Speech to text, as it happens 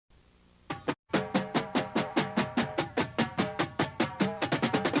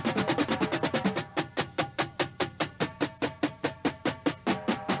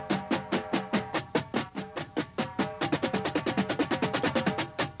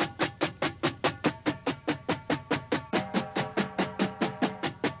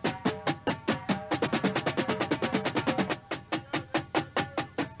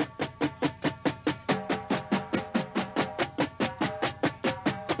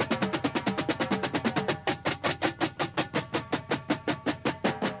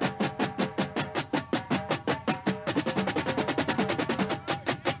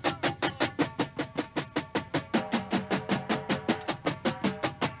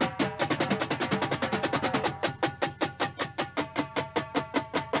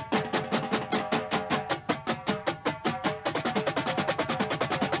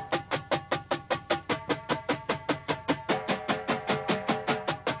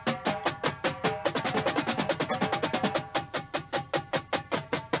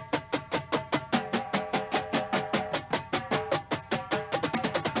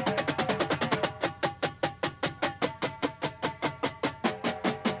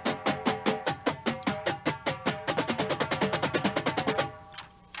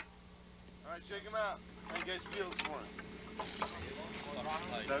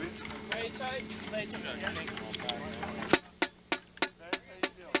Very tight.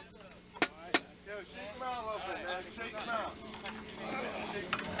 Yo, shake him out a little bit, man. Shake him out.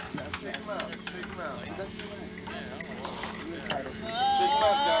 Shake him out. Shake him out. Shake him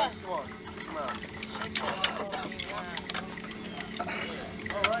out, guys. Come on. Shake him out.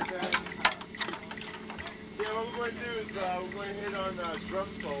 All right, man. Yeah, what we're going to do is we're going to hit on drum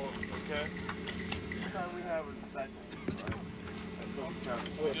solo, okay? What time we have in a second?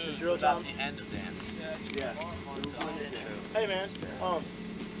 Wait, the drill time? The end of dance. Yeah. Hey man,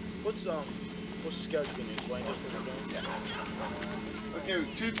 what's the schedule gonna explain just what we're doing? Okay,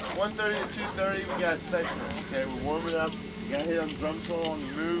 1:30 to 2:30 we got sectionals. Okay, we're warming up. We got to hit on the drum solo on the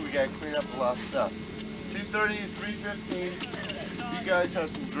move. We got to clean up a lot of stuff. 2:30 to 3:15. You guys have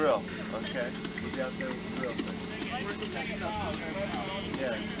some drill. Okay, we'll be out there with the drill thing.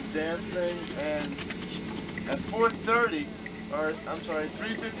 Yeah, some dancing, and at 4:30. Or, I'm sorry,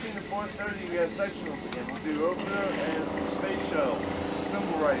 3:15 to 4:30 we got sectionals again. We'll do opener and some space shuttle,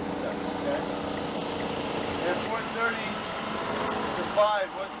 symbol writing stuff, okay? And 4:30 to 5,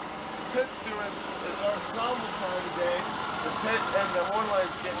 what the pit's doing is our ensemble time today. The pit and the horn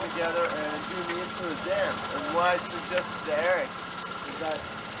lines getting together and doing the intro to dance. And what I suggested to Eric is that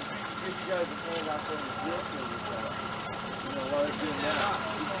if you guys are playing out there in the field with that, you know, while they're doing that,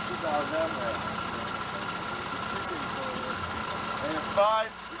 keep all of them there. And at 5,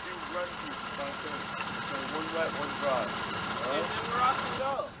 we do run throughs at 5:30. So one wet, one dry. Alright? And then we're off to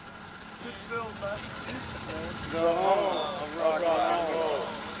go. Sit still, man. Go home. Rock and roll.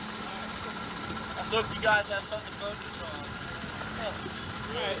 Look, you guys have something to focus on.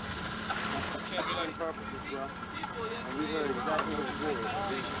 Right. Can't do any purposes, bro. And we know exactly what to do.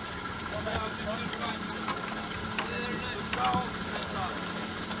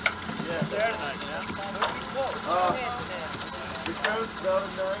 Yeah, Saturday night, you know? The coast,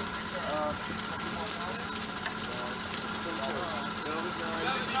 Velvet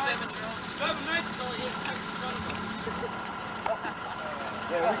Nights, Velvet Nights is only 8 in front of us.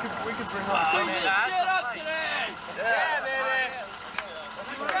 yeah, we could bring up Shut up today! Yeah, baby!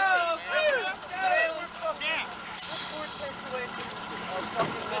 Let's go! Today we're fucking 4 tenths away from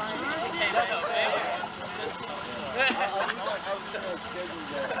fucking line.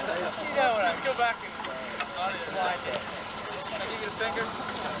 You know what? Let's go back and blind it. Can I give you the fingers?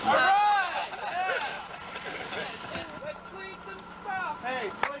 Alright! Let's clean some stuff!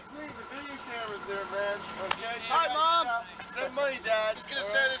 Hey, play clean the video cameras there, man. Okay? Hi, Mom! Send money, Dad. I'm just gonna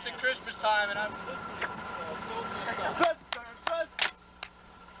say this at Christmas time and I'm listening.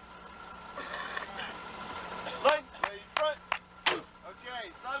 Line, ready, front. Okay,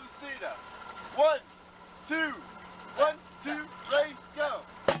 Salvacita. 1, 2, 1, 2, ready, go.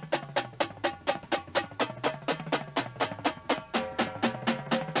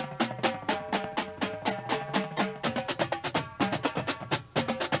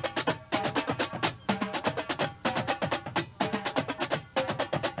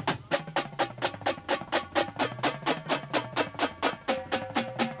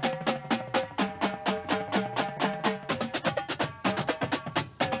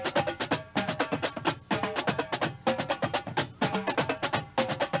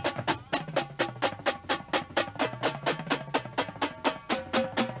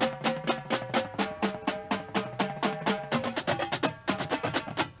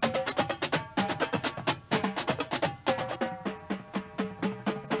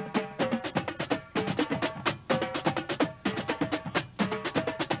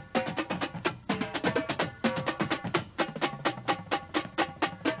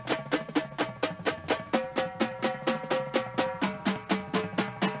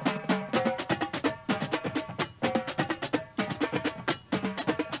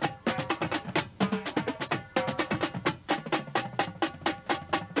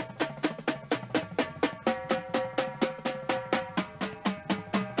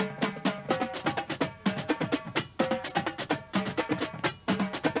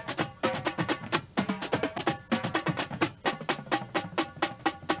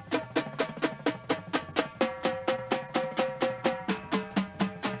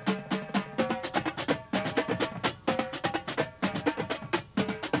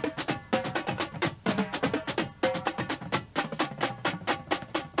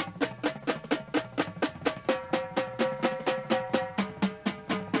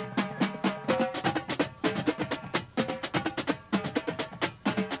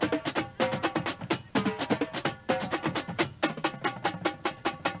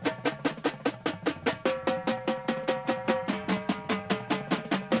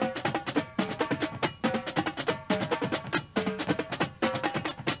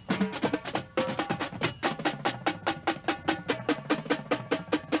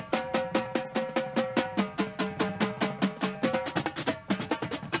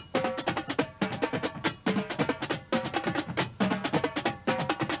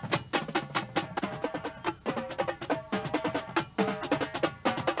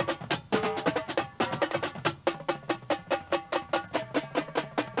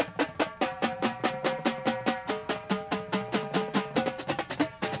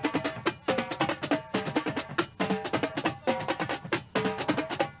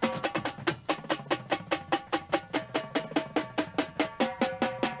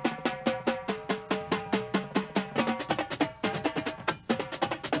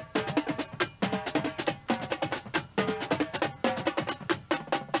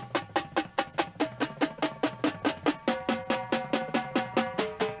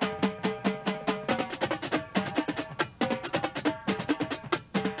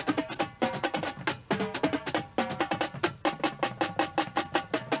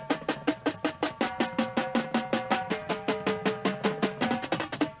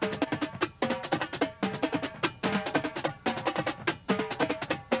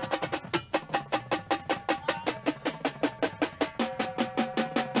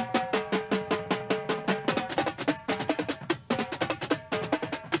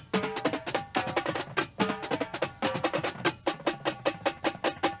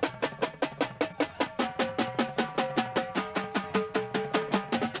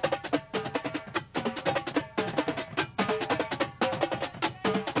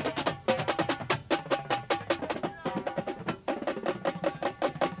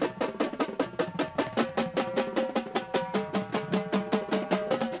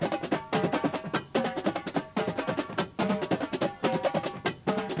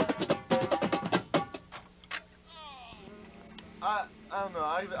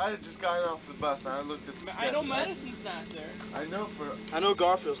 I had just gotten off the bus and I looked at the I know schedule. Madison's not there. I know for I know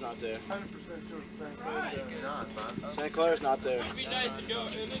Garfield's not there. 100% sure St. Clair's not, man. St. Clair's not there. It'd be nice to go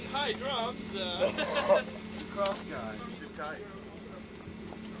and then high drums. The cross guy, good guy.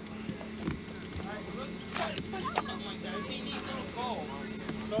 Something like that. He needs a little coal.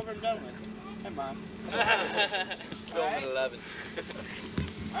 It's over and done with. Hey, Mom. Film at 11.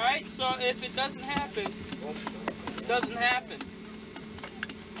 Alright, so if it doesn't happen, it doesn't happen.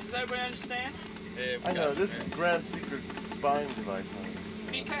 Does everybody understand? Yeah, I know, this is Grand Secret spying device on it.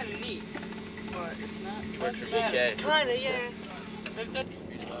 It'd be kind of neat. But it's not. Works for doesn't matter. TK. Kinda, yeah. If that,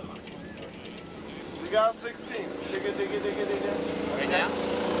 We got 16. Dig it. Right now?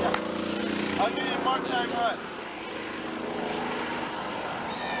 I'll give you mark time hut.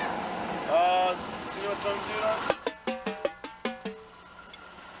 Do you know what drums do that?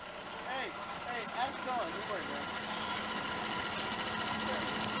 Hey, ask Don. Don't worry, man.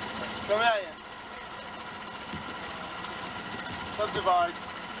 Come at ya. Subdivide.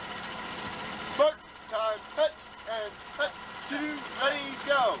 Mark time hut and hut. 2, ready,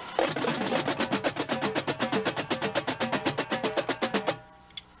 go.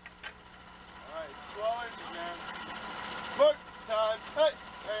 Alright, 12 inches, man. Mark time hut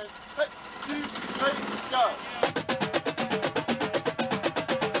and hut. 2, ready, go.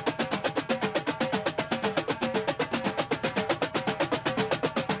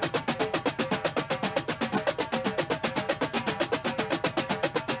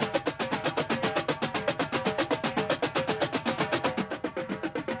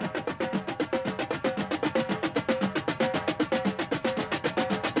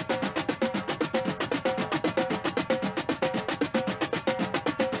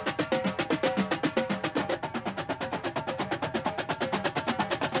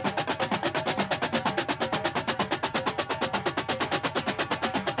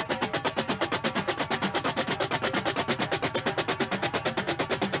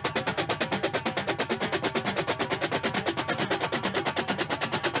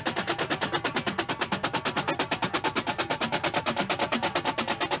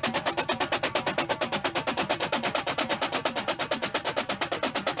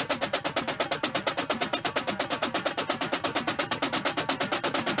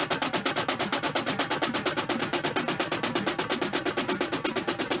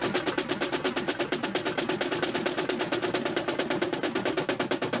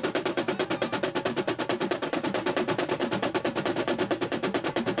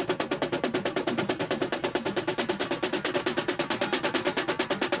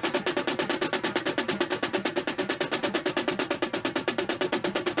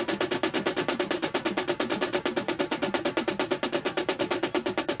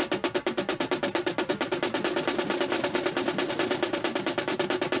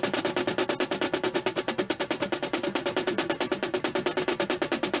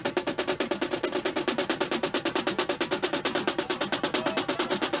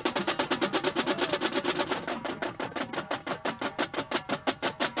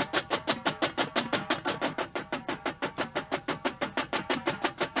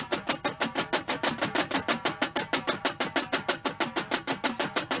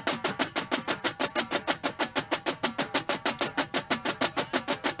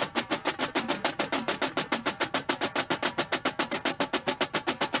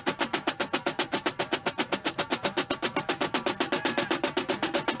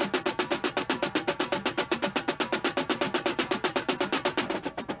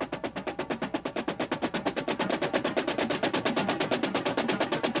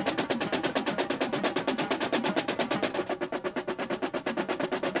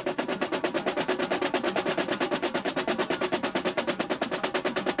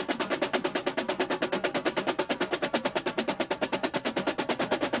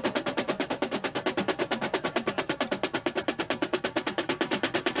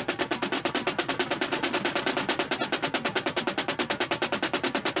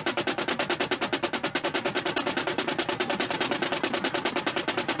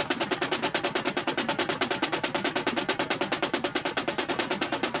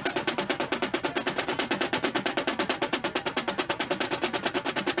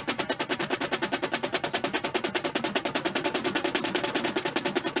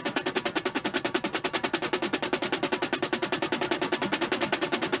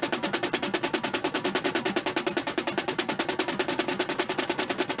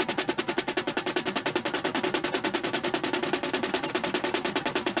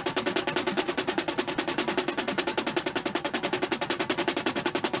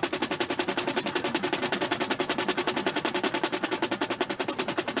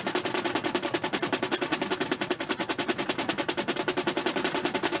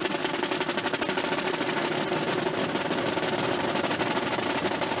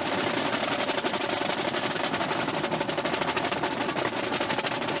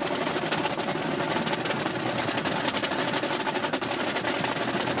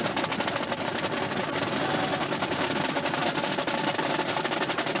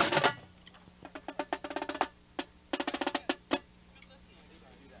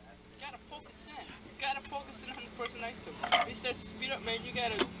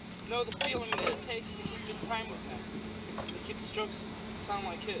 know the feeling that it takes to keep in time with him, to keep the strokes sound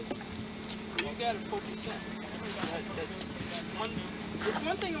like his. You gotta focus in. That's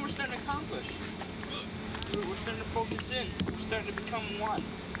one thing that we're starting to accomplish. We're starting to focus in. We're starting to become one.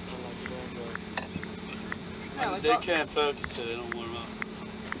 Yeah, like they can't focus so they don't warm up.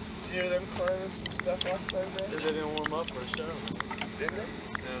 Did you hear them climbing some stuff last night, man? They didn't warm up for a show. Didn't they?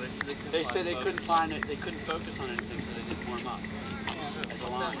 No, They said they couldn't find it. They couldn't focus on anything, so they didn't warm up. As a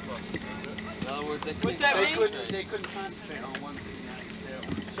line. In other words, they What's that mean? They couldn't concentrate on one thing.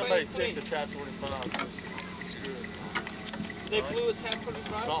 Somebody take the Tab 25. Screw it. They flew a Tab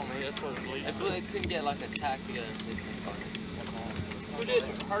 25? Something, that's what it I leads feel they couldn't get like a tack together and fix it. Who did?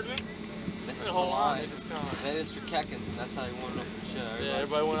 Hardman? The whole line, they just kind of... That is for Kecken. That's how he warmed up for the show. Yeah,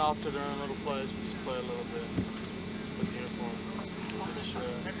 everybody went off to their own little place and just played a little bit with uniform.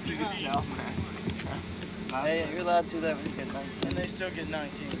 Hey, you're allowed to do that when you get 19. And they still get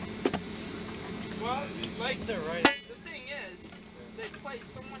 19. Well, like they're right. The thing is, they play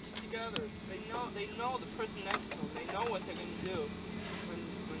so much together. They know the person next to them. They know what they're gonna do when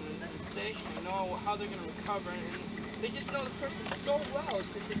they're in the station. They know how they're gonna recover, and they just know the person so well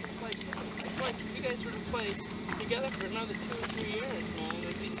because they can play. I feel like if you guys were to play together for another 2 or 3 years, man,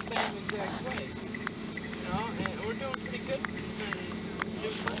 it'd be the same exact way. You know, and we're doing pretty good concerning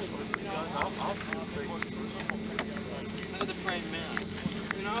new players. You know, Look at the praying man's.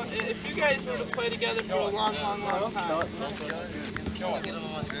 you know, if you guys were to play together for a long time, Get him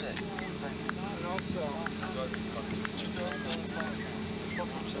on my stick. and also.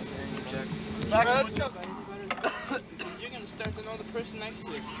 Back Alright, let's go. You're gonna start to know the person next to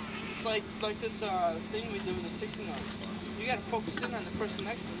you. It's like this thing we do with the 60 notes. You gotta focus in on the person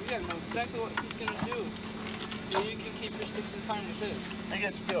next to you. You gotta know exactly what he's gonna do, so you can keep your sticks in time with his. I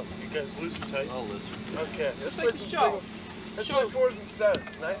guess Phil, you guys loose or tight? I'll listen. Okay, It's like the show. Let's play 4s and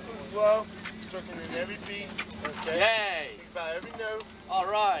 7s. Nice and slow, stroking in every beat. Okay. Yay! Think about every note. All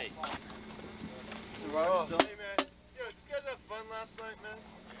right. Oh, hey man, yo, did you guys have fun last night, man?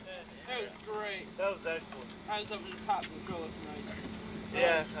 That was great. That was excellent. I was up in the top of the grill looking nice.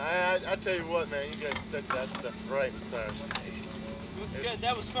 Yeah, I tell you what, man, you guys took that stuff right there. It was good.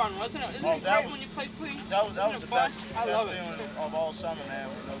 That was fun, wasn't it? Isn't Oh, it that great was- when you play clean? That was Isn't the it fun? best, I love it. feeling of all summer, man,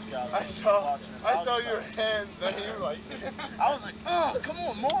 with those guys. I saw watching us. I saw was your like, hands, man. You were like, I was like, oh, come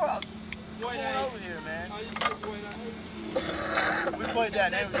on, more. Come White on eyes. over here, man. I just said white eyes. We played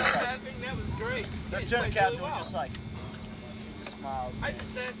that, and they were just like, That was great. You the guys lieutenant played captain really was well. just like, just smiled. I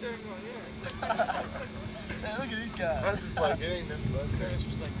just sat there and going, yeah. Man, look at these I guys. was just like, it ain't nothing but Curtis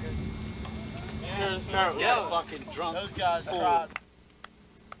was like this. You're gonna start with a fucking drunk. Those guys fool. cried.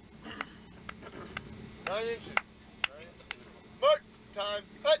 9 inches. Mark, time,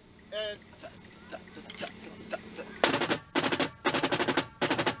 cut, and...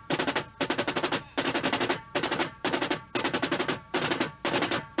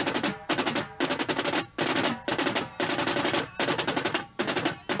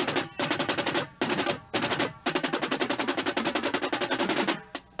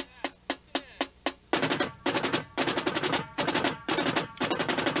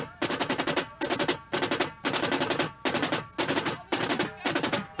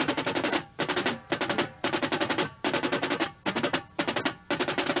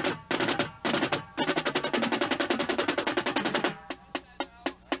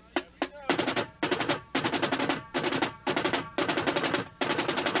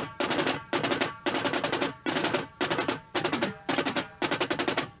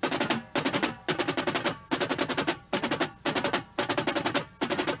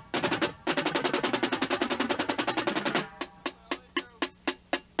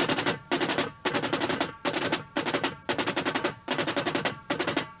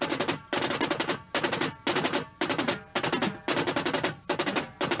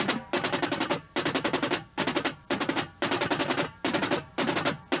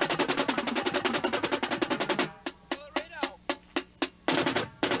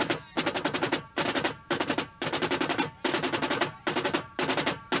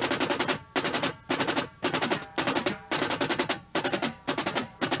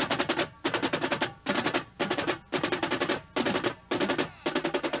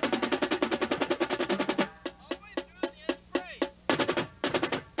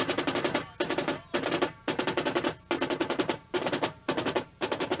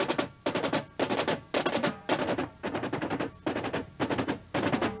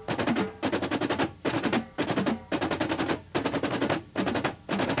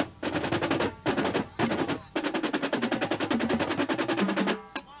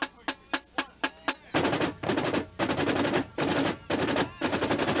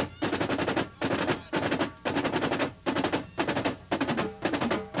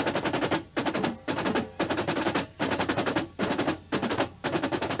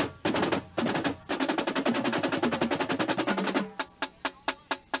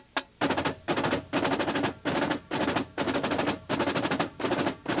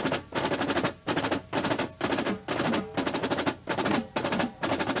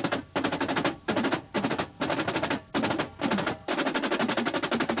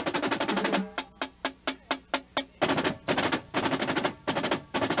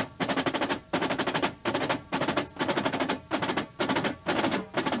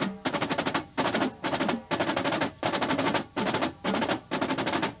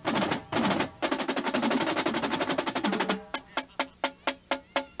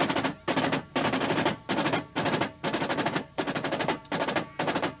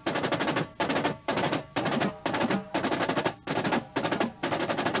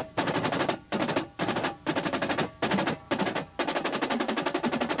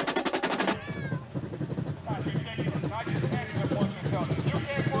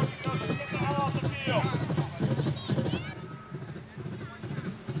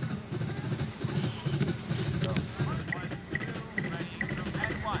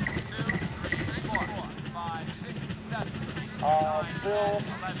 Bill,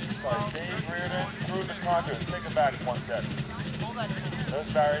 sorry, Dave Reardon, through the contours. Take it back one set. Those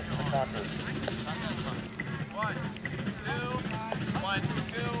barriers to the contours. 1, 2, 1,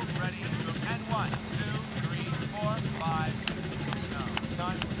 2, ready, and 1, 2, 3, 4, 5, no,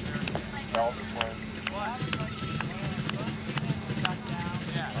 done. Balance this way. 1.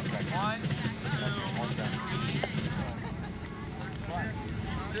 Yeah, okay. 1, 2,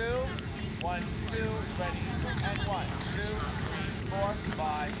 3, 1, 2, ready, and 1, 2, 3, 4,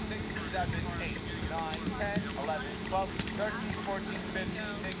 5, 6, 7, 8, 9, 10, 11, 12, 13, 14, 15,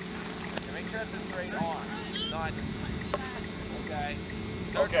 16. So make sure it's a straight arm, not, okay?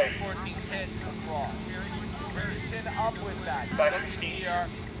 13, Okay. 14, hit across. Bring your chin up with that. Back Look 16. here.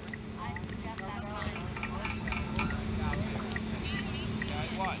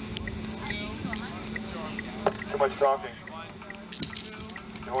 Too much talking.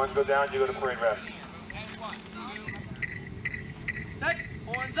 The horns go down, you go to parade rest. Set.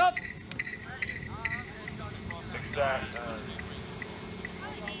 Horns up. Fix that.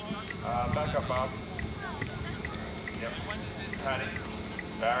 Back up, Bob. Yep. Patty.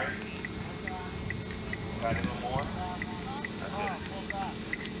 Barry. Patty a little more. That's it.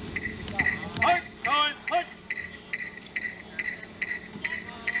 Hut. Time. Hut.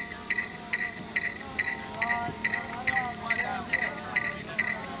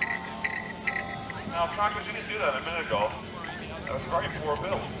 Now, Congress, you didn't do that a minute ago. That was very poor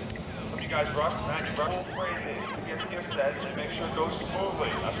Bill. Some of you guys rushed, man, you rushed crazy. You get your set and make sure it goes smoothly.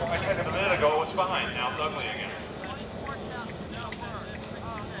 That's what I said a minute ago, it was fine. Now it's ugly again.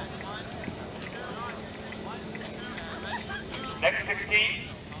 Next 16.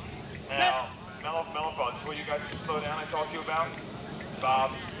 Now, mellophones, where you guys can slow down I talked to you about.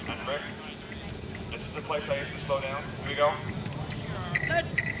 Bob and Rick. This is the place I used to slow down. Here we go. Set.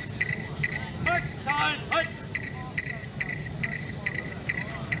 Hut. Time. Hut.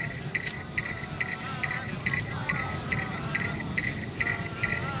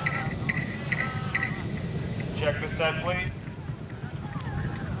 Check the set, please.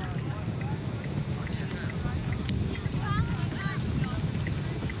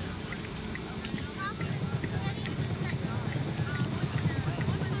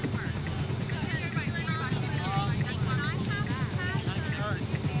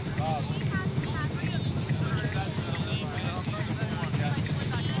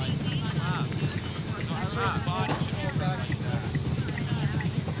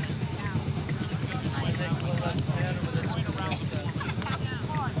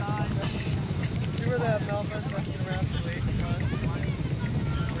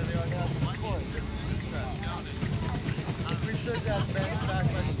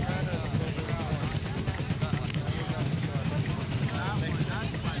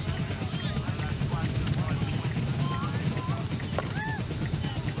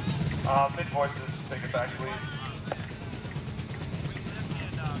 Mid voices, take it back, please.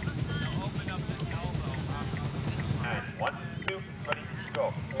 And 1, 2, ready,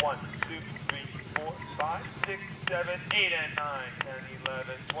 go. 1, 2, 3, 4, 5, 6, 7, 8, and 9, 10,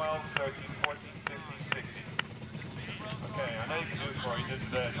 11, 12, 13, 14, 15, 16. Okay, I know you can do it for you. You did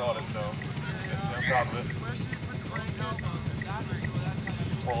today, I taught it, so stay on top of it.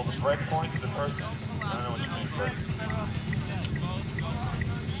 Well, the break point, the first, I don't know what you mean, break.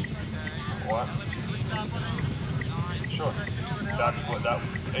 What? Sure. That's what that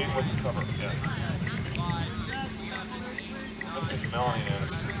 8 was the cover, yeah. This is Melanie there.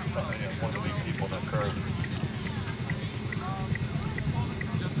 One of the lead people in that curve.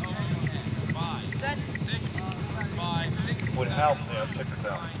 Set. 6, 5, 6. Would help. Yeah, let's check this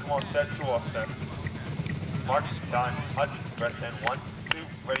out. Come on, set 2 off step. Mark, time, hut, rest, and 1, 2,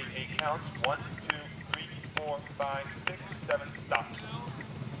 ready, 8 counts. 1, 2, 3, 4, 5, 6, 7, stop.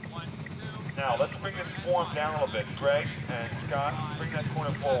 Now, let's bring this form down a little bit. Greg and Scott, bring that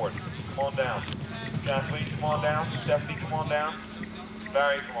corner forward. Come on down. Kathleen, come on down. Stephanie, come on down.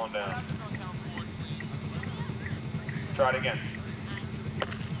 Barry, come on down. Try it again.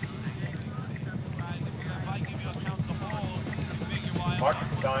 Mark,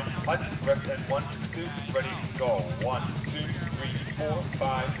 time, hut, rest, and 1, 2, ready, go. 1, 2, 3, 4,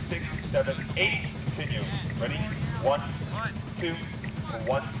 5, 6, 7, 8. Continue. Ready? 1, 2,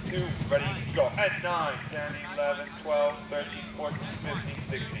 1, 2, ready, go. And 9, 10, 11, 12, 13, 14, 15,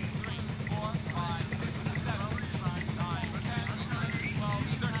 16.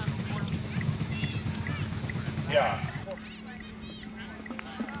 Yeah.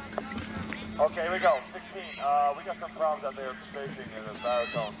 Okay, here we go. 16. We got some problems out there with spacing and the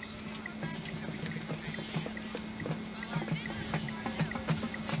baritones.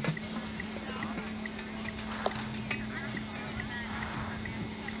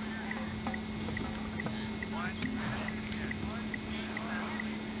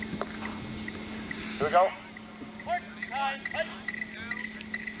 Here we go.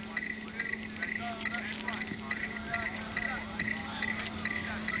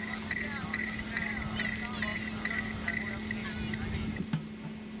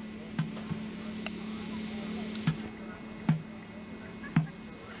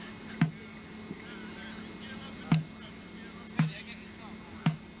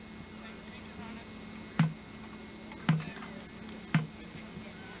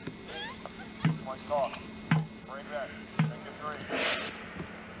 Stop. Brain rest. Think of three.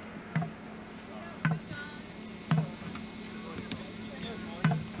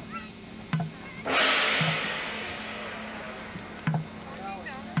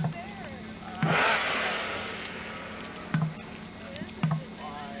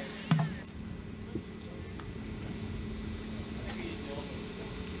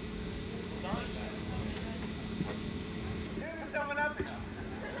 Someone up there.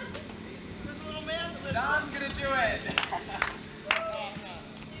 Don's gonna do it.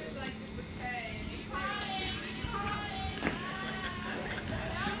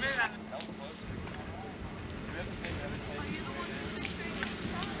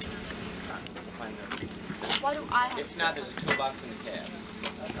 Why do I have If not, there's a toolbox in the cab.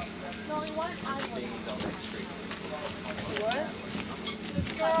 No, why do I want Things on that street. what? The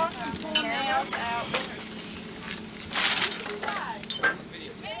girl can pull nails out with her teeth.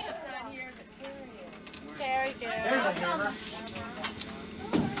 Carry, There's a hammer.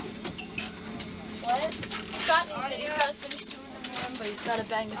 What? Scott needs it. He's got to finish doing the one, but he's got to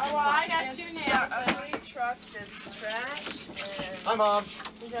bang the things Oh, well, I on. got two nails. Our ugly truck that's trashed, and Hi, Mom.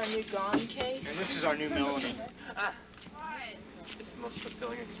 He's our new gone case. And this is our new Melanie. It's the most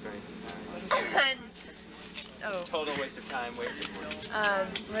fulfilling experience of my life. Oh. Total waste of time, wasted money.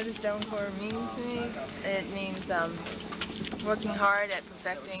 what does Stone Corps mean to me? It means working hard at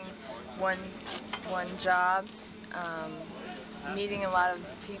perfecting one job, meeting a lot of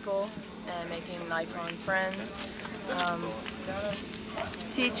people and making lifelong friends.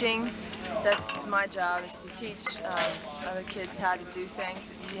 Teaching, that's my job, is to teach other kids how to do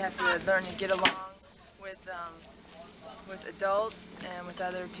things. You have to learn to get along with adults and with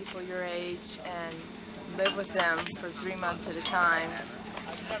other people your age and live with them for 3 months at a time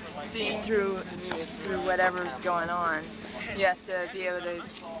through whatever's going on. You have to be able to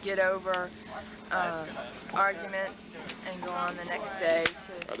get over arguments and go on the next day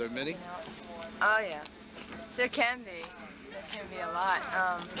to Are there many? something else. Oh yeah, there can be. There can be a lot.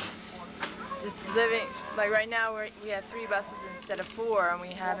 Just living, like right now we have 3 buses instead of 4, and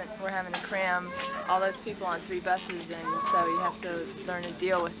we're having to cram all those people on 3 buses, and so you have to learn to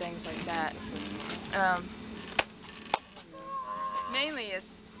deal with things like that. Mainly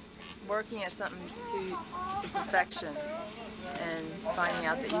it's working at something to perfection and finding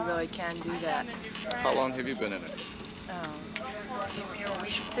out that you really can do that. How long have you been in it?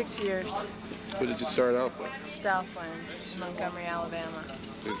 6 years. Who did you start out with? Southwind, Montgomery, Alabama.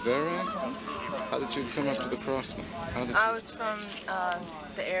 Is that right? How did you come up to the Crossmen? I was from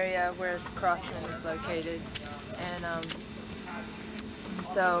the area where Crossmen is located, and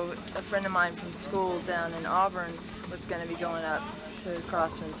so a friend of mine from school down in Auburn was going to be going up to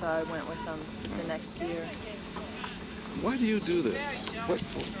Crossmen, so I went with them the next year. Why do you do this?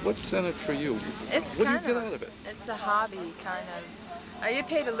 What's in it for you? It's what do you kind get of, out of it? It's a hobby, kind of. I get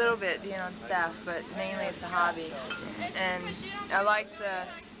paid a little bit being on staff, but mainly it's a hobby. And I like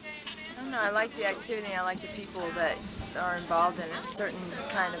I like the activity, I like the people that are involved in it, a certain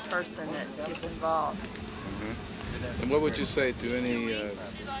kind of person that gets involved. Mm-hmm. And what would you say to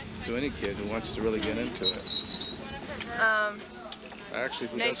any kid who wants to really get into it? Actually,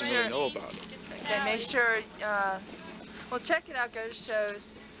 who doesn't really know about it? Okay, make sure, well, check it out, go to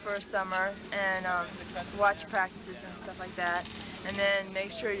shows for summer, and watch practices and stuff like that. And then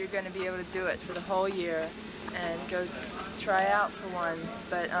make sure you're going to be able to do it for the whole year, and go try out for one.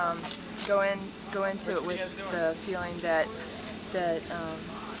 But go into it with the feeling that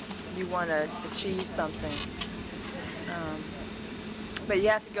you want to achieve something. But you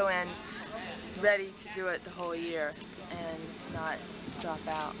have to go in ready to do it the whole year and not drop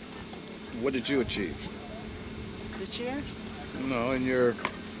out. What did you achieve? This year? No, in your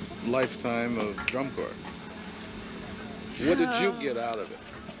lifetime of drum corps. What did you get out of it,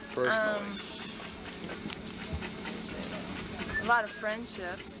 personally? Let's see. A lot of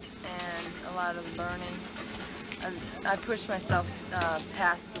friendships and a lot of learning. I pushed myself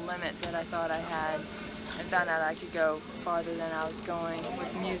past the limit that I thought I had, and found out I could go farther than I was going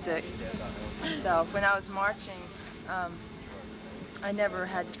with music. So when I was marching, I never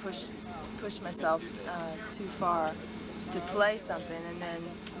had to push myself too far. to play something. And then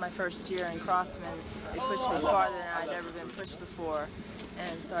my first year in Crossmen, they pushed me farther than I'd ever been pushed before.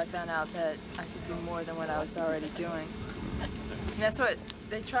 And so I found out that I could do more than what I was already doing. And that's what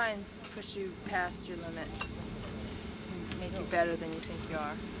they try and push you past your limit to make you better than you think you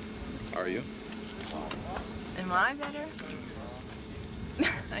are. Are you? Am I better?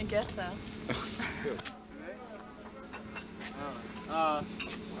 I guess so.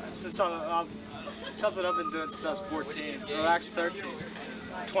 It's something I've been doing since I was 14, or actually 13.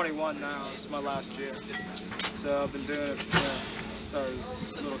 I'm 21 now, it's my last year. So I've been doing it since I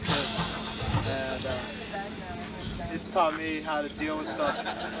was a little kid. And it's taught me how to deal with stuff.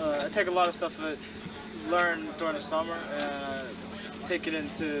 I take a lot of stuff that I learned during the summer and take it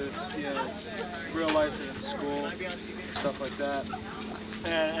into real life and in school, stuff like that.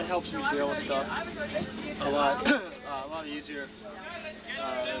 And it helps me deal with stuff a lot easier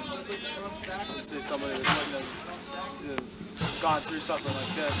than say somebody that wouldn't have gone through something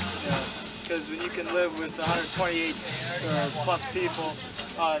like this. Because when you can live with 128 plus people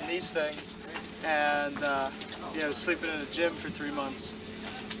on these things and sleeping in a gym for 3 months,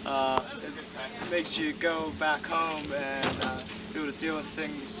 it makes you go back home and be able to deal with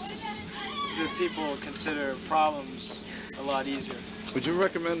things that people consider problems a lot easier. Would you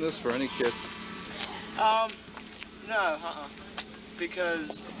recommend this for any kid? No,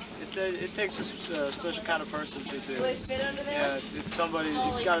 because it takes a special kind of person to do it. Yeah, it's somebody,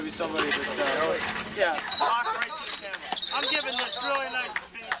 it's got to be somebody that, yeah, walk right to the camera. I'm giving this really nice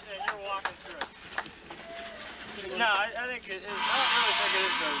speech and you're walking through it. No, I don't really think it is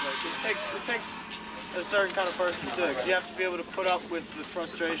for everybody. It takes a certain kind of person to do it, because you have to be able to put up with the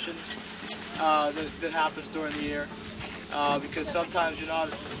frustration that happens during the year. Because sometimes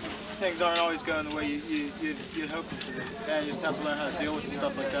things aren't always going the way you'd hope them to be. And you just have to learn how to deal with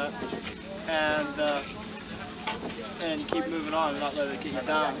stuff like that, and keep moving on and not let it keep you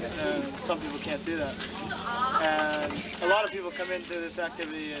down. And some people can't do that. And a lot of people come into this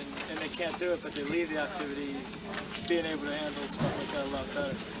activity and they can't do it, but they leave the activity being able to handle stuff like that a lot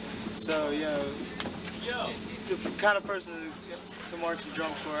better. So the kind of person to march and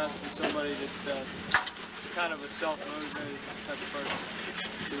drum corps has to be somebody that kind of a self-motivated type of person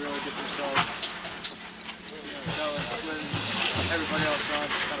to really get themselves, when everybody else around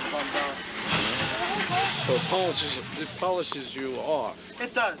just kind of bummed out. So it polishes you off.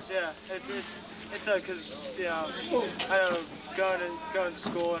 It does, yeah. It does, because I don't know, going to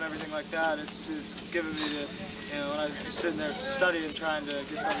school and everything like that. It's given me the, when I'm sitting there studying, trying to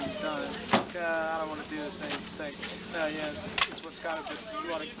get something done. It's like I don't want to do this thing. It's what's got to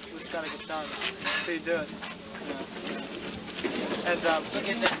get done. So you do it. And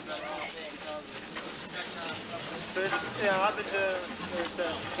but it's I've been doing it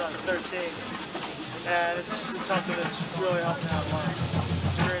since I was 13, and it's something that's really helped me out a lot.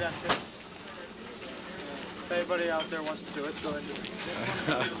 It's a great activity. If anybody out there wants to do it, go ahead and do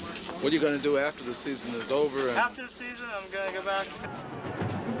it. What are you going to do after the season is over? After the season, I'm going to go back.